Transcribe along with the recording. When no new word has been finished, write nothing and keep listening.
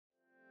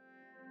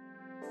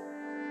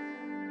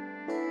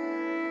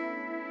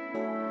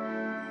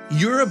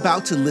You're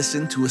about to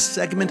listen to a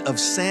segment of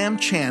Sam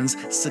Chan's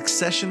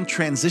Succession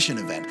Transition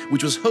event,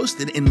 which was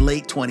hosted in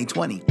late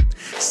 2020.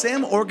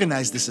 Sam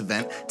organized this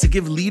event to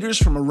give leaders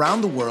from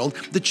around the world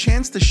the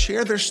chance to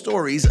share their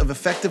stories of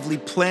effectively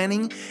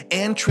planning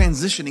and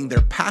transitioning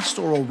their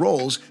pastoral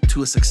roles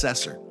to a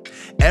successor.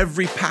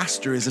 Every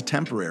pastor is a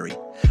temporary.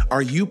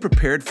 Are you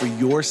prepared for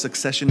your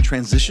succession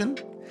transition?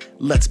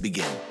 Let's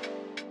begin.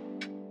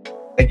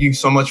 Thank you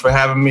so much for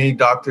having me,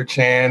 Dr.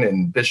 Chan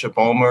and Bishop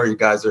Omer. You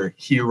guys are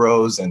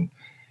heroes and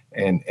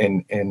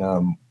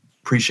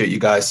appreciate you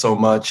guys so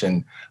much.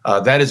 And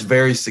that is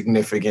very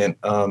significant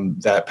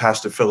that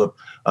Pastor Philip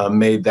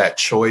made that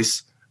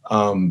choice,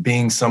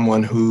 being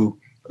someone who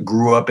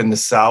grew up in the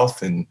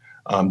South and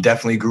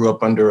definitely grew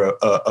up under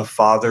a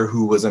father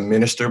who was a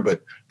minister,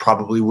 but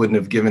probably wouldn't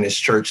have given his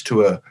church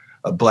to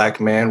a Black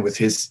man with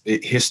his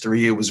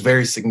history. It was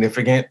very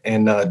significant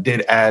and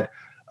did add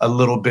a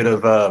little bit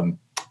of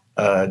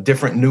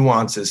different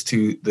nuances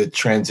to the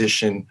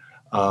transition.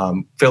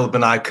 Philip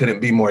and I couldn't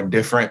be more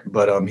different,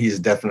 but he's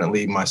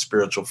definitely my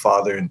spiritual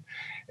father,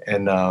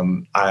 and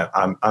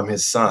I'm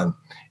his son.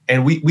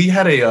 And we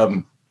had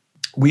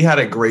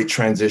a great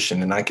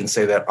transition, and I can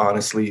say that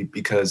honestly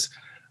because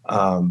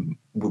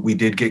we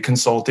did get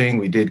consulting,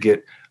 we did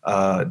get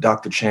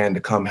Dr. Chan to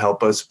come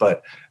help us,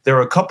 but there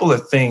were a couple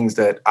of things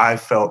that I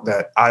felt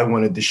that I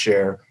wanted to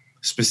share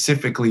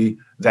specifically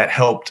that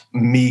helped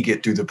me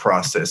get through the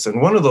process.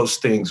 And one of those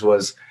things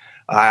was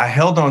I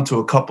held on to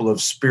a couple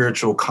of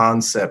spiritual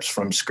concepts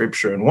from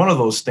Scripture. And one of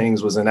those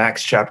things was in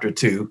Acts chapter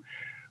 2,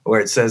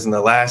 where it says, "In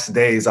the last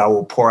days, I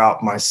will pour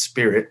out my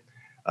spirit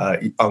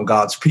on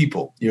God's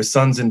people. Your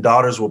sons and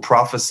daughters will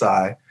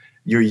prophesy.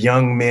 Your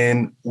young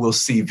men will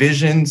see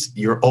visions.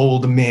 Your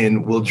old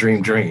men will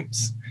dream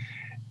dreams."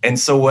 And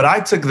so what I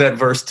took that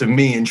verse to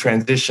me in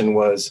transition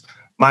was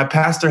my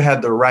pastor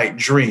had the right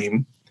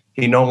dream.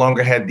 He no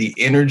longer had the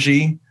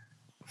energy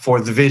for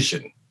the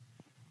vision.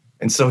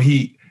 And so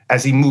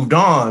as he moved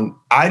on,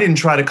 I didn't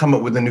try to come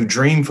up with a new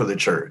dream for the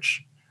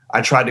church.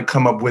 I tried to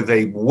come up with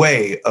a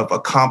way of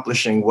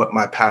accomplishing what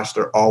my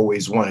pastor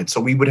always wanted.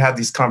 So we would have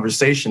these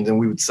conversations and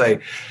we would say,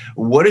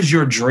 "What is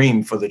your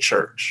dream for the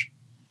church?"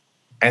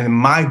 And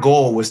my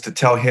goal was to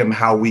tell him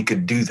how we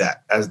could do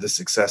that as the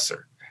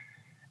successor.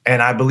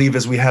 And I believe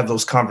as we have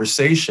those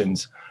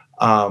conversations,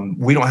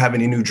 we don't have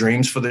any new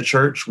dreams for the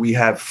church. We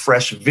have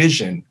fresh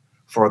vision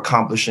for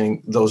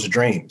accomplishing those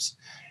dreams.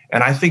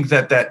 And I think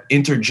that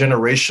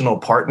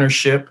intergenerational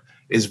partnership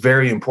is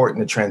very important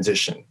to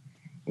transition,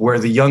 where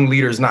the young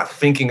leader is not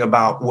thinking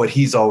about what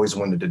he's always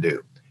wanted to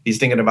do. He's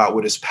thinking about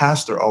what his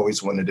pastor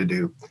always wanted to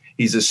do.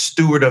 He's a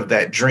steward of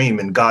that dream,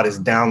 and God is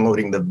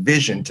downloading the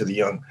vision to the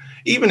young.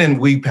 Even in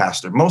We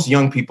Pastor, most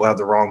young people have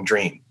the wrong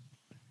dream.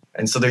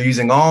 And so they're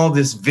using all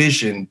this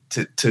vision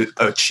to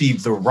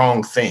achieve the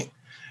wrong thing.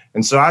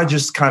 And so I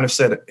just kind of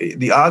said,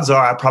 the odds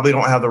are I probably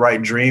don't have the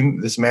right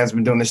dream. This man's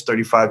been doing this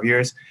 35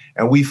 years.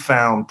 And we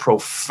found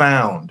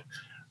profound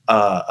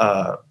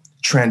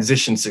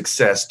transition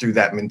success through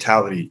that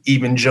mentality.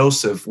 Even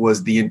Joseph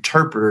was the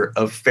interpreter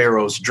of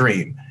Pharaoh's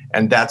dream.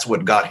 And that's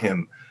what got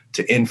him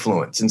to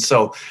influence. And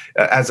so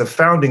as a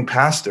founding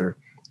pastor,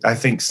 I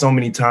think so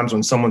many times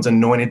when someone's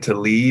anointed to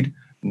lead,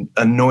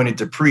 anointed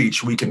to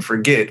preach, we can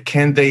forget,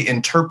 can they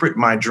interpret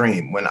my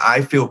dream? When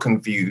I feel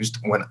confused,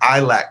 when I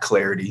lack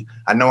clarity,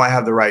 I know I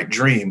have the right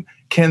dream.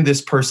 Can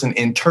this person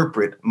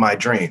interpret my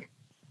dream?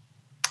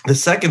 The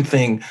second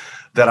thing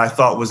that I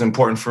thought was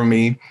important for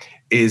me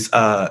is,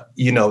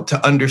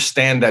 to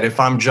understand that if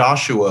I'm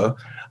Joshua,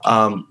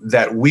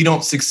 that we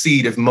don't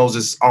succeed if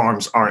Moses'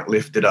 arms aren't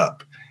lifted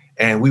up.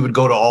 And we would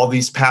go to all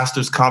these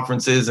pastors'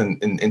 conferences,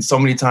 and so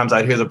many times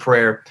I'd hear the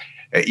prayer,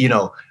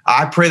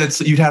 I pray that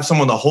you'd have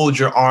someone to hold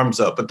your arms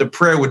up, but the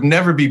prayer would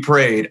never be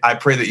prayed, "I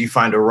pray that you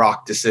find a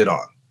rock to sit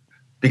on,"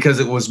 because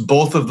it was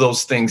both of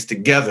those things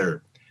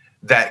together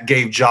that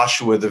gave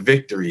Joshua the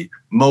victory.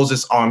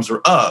 Moses' arms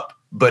were up,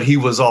 but he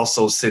was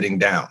also sitting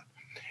down.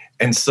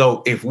 And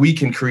so if we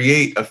can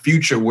create a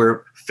future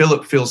where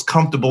Philip feels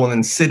comfortable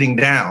in sitting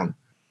down,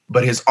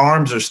 but his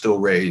arms are still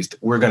raised,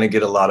 we're going to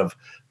get a lot of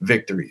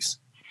victories.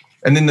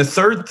 And then the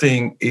third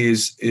thing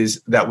is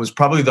that was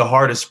probably the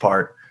hardest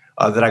part,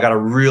 that I got a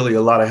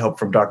lot of help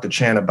from Dr.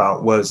 Chan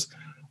about was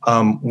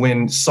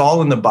when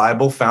Saul in the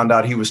Bible found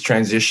out he was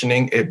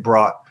transitioning, it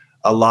brought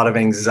a lot of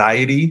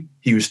anxiety.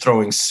 He was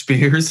throwing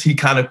spears. He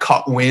kind of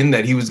caught wind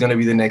that he was going to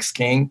be the next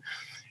king.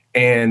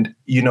 And,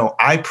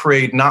 I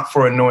prayed not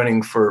for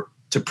anointing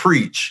to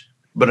preach,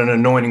 but an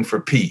anointing for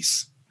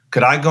peace.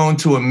 Could I go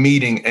into a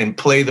meeting and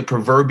play the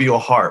proverbial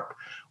harp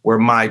where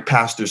my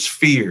pastor's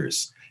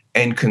fears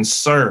and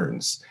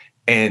concerns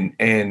and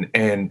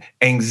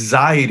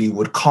anxiety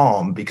would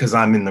calm because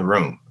I'm in the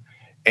room?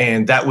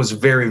 And that was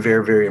very,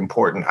 very, very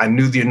important. I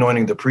knew the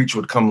anointing to preach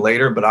would come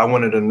later, but I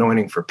wanted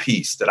anointing for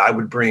peace, that I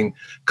would bring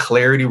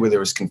clarity where there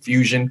was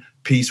confusion,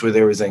 peace where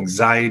there was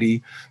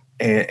anxiety,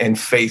 and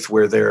faith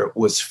where there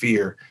was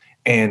fear,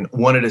 and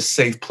wanted a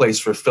safe place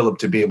for Philip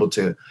to be able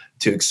to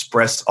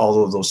express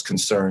all of those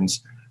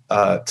concerns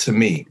to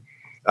me.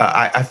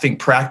 I think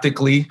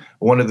practically,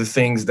 one of the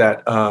things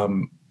that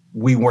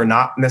we were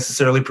not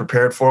necessarily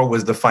prepared for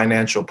was the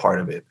financial part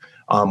of it.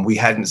 We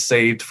hadn't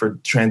saved for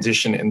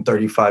transition in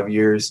 35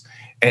 years.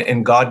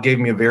 And God gave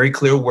me a very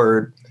clear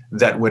word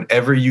that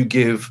whatever you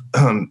give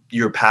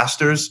your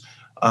pastors,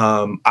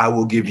 I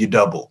will give you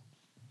double.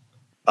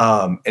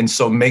 And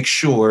so make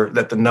sure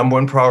that the number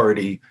one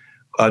priority,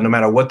 no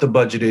matter what the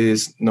budget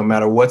is, no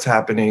matter what's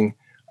happening,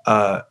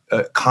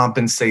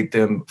 compensate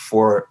them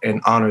for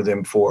and honor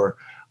them for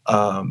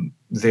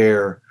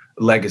their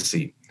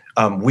legacy.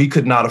 We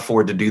could not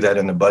afford to do that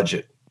in the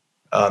budget.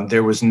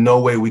 There was no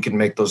way we could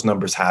make those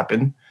numbers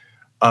happen.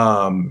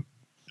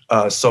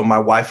 So my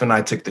wife and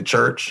I took the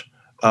church.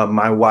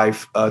 My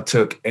wife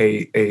took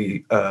a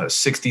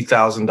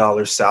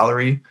 $60,000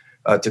 salary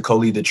to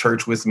co-lead the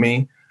church with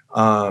me,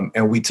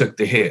 and we took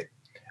the hit.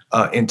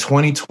 In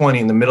 2020,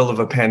 in the middle of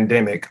a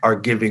pandemic, our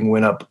giving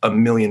went up $1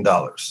 million.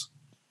 $1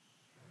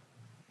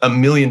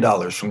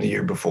 million from the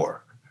year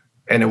before.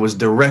 And it was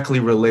directly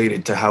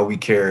related to how we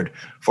cared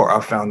for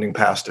our founding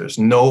pastors.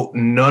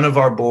 None of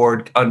our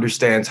board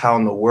understands how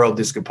in the world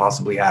this could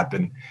possibly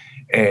happen.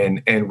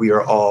 And we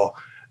are all,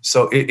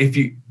 so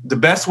the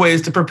best way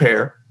is to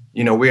prepare.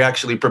 We're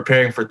actually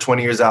preparing for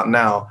 20 years out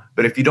now,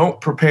 but if you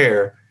don't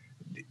prepare,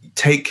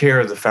 take care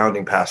of the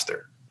founding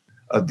pastor.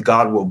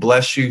 God will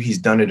bless you. He's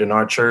done it in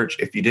our church.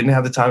 If you didn't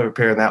have the time to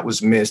prepare and that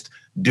was missed,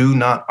 do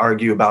not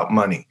argue about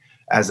money.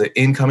 As an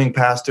incoming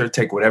pastor,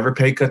 take whatever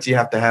pay cuts you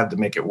have to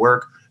make it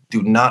work.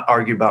 Do not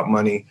argue about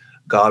money.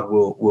 God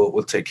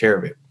will take care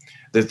of it.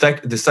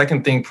 The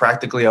second thing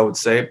practically I would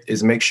say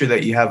is make sure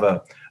that you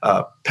have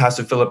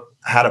Pastor Philip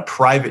had a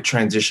private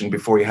transition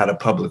before he had a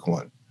public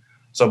one.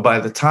 So by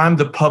the time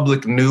the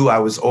public knew I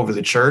was over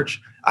the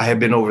church, I had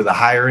been over the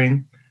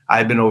hiring. I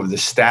had been over the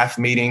staff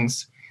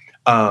meetings.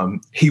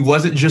 He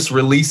wasn't just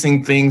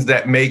releasing things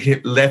that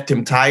left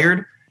him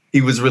tired.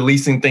 He was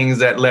releasing things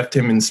that left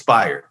him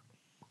inspired.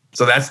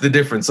 So that's the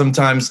difference.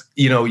 Sometimes,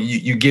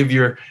 you give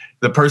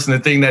the person the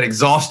thing that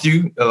exhausts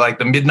you, like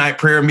the midnight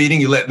prayer meeting,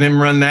 you let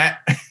them run that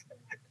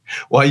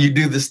while you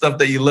do the stuff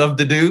that you love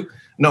to do.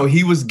 No,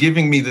 he was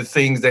giving me the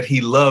things that he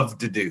loved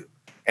to do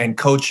and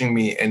coaching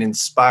me and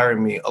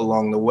inspiring me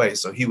along the way.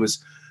 So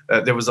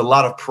there was a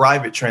lot of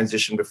private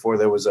transition before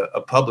there was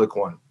a public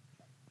one.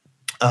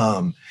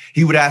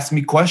 He would ask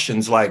me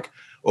questions like,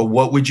 well,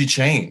 what would you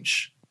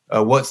change?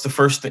 What's the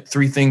first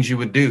three things you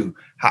would do?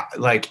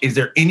 Is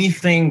there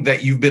anything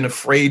that you've been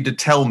afraid to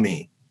tell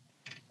me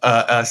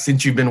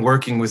since you've been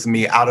working with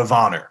me out of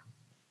honor?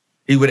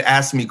 He would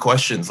ask me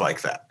questions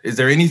like that. Is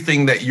there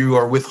anything that you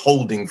are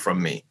withholding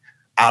from me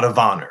out of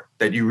honor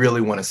that you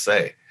really want to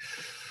say?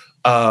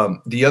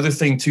 The other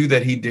thing, too,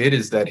 that he did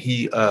is that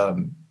he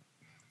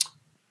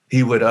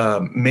would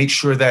make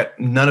sure that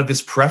none of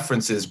his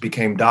preferences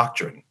became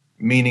doctrine,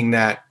 meaning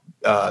that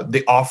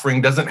the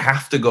offering doesn't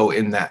have to go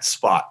in that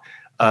spot.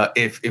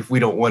 If we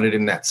don't want it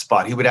in that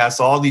spot, he would ask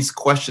all these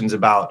questions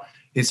about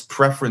his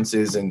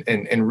preferences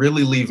and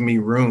really leave me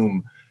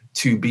room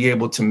to be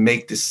able to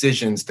make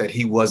decisions that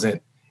he wasn't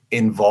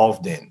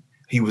involved in.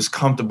 He was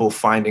comfortable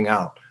finding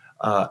out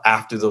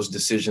after those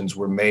decisions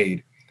were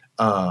made.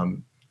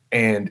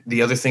 And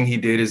the other thing he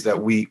did is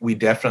that we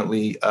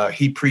definitely,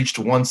 he preached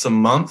once a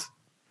month,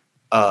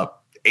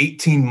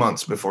 18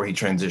 months before he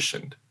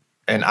transitioned,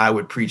 and I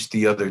would preach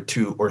the other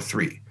 2 or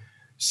 3.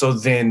 So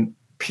then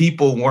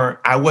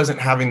I wasn't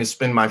having to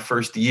spend my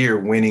first year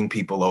winning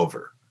people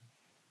over,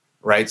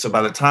 right? So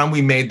by the time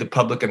we made the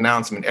public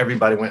announcement,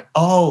 everybody went,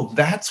 oh,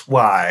 that's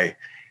why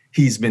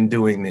he's been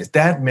doing this.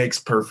 That makes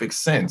perfect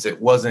sense.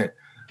 It wasn't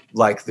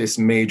like this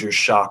major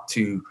shock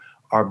to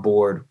our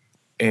board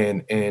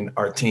and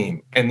our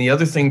team. And the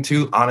other thing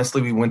too,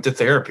 honestly, we went to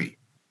therapy.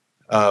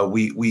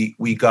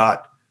 We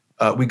got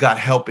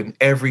help in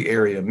every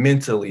area,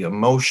 mentally,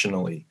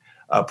 emotionally,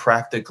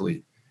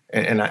 practically.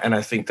 And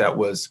I think that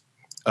was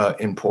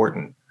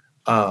important.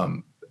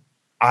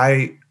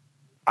 I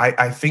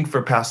think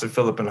for Pastor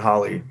Philip and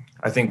Holly,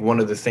 I think one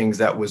of the things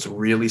that was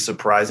really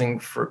surprising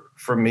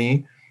for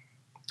me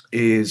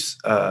is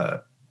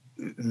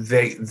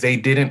they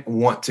didn't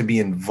want to be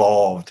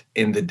involved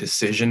in the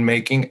decision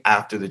making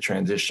after the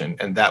transition,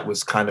 and that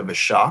was kind of a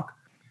shock.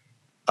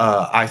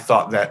 I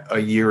thought that a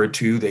year or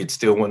two they'd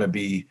still want to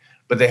be,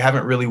 but they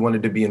haven't really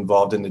wanted to be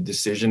involved in the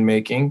decision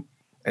making.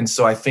 And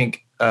so I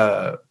think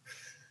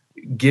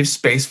give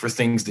space for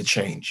things to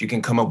change. You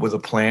can come up with a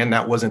plan.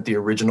 That wasn't the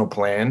original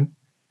plan.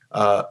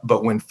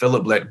 But when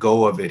Philip let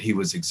go of it, he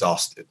was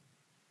exhausted.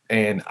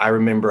 And I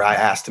remember I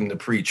asked him to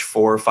preach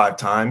 4 or 5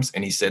 times,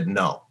 and he said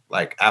no.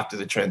 Like after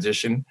the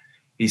transition,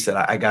 he said,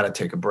 I got to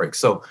take a break.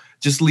 So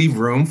just leave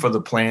room for the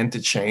plan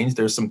to change.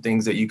 There's some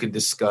things that you could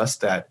discuss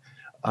that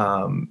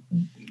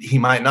he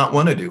might not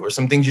want to do, or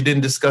some things you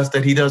didn't discuss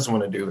that he does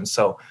want to do. And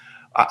so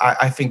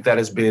I think that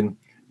has been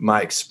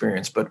my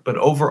experience. But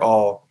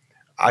overall,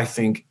 I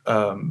think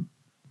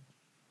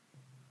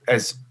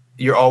as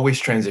you're always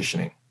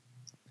transitioning.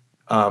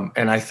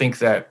 And I think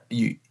that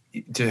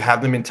to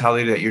have the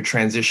mentality that you're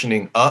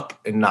transitioning up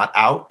and not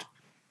out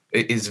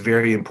is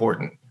very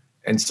important.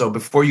 And so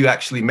before you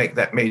actually make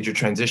that major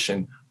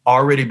transition,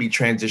 already be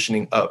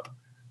transitioning up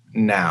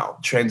now,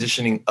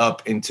 transitioning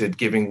up into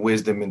giving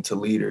wisdom into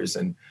leaders.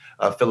 And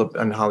Philip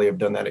and Holly have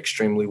done that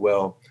extremely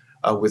well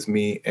with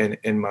me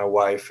and my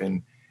wife.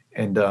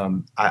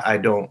 I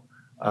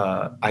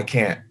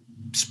can't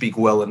speak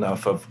well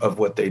enough of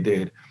what they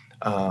did.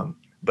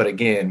 But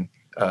again,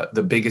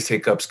 the biggest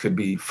hiccups could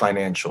be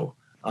financial.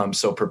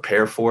 So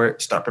prepare for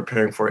it. Start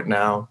preparing for it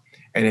now.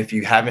 And if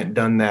you haven't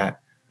done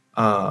that,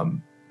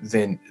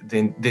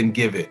 then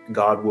give it.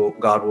 God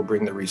will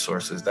bring the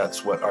resources.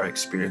 That's what our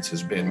experience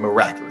has been,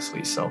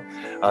 miraculously. So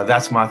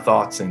that's my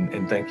thoughts,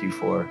 and thank you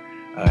for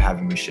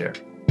having me share.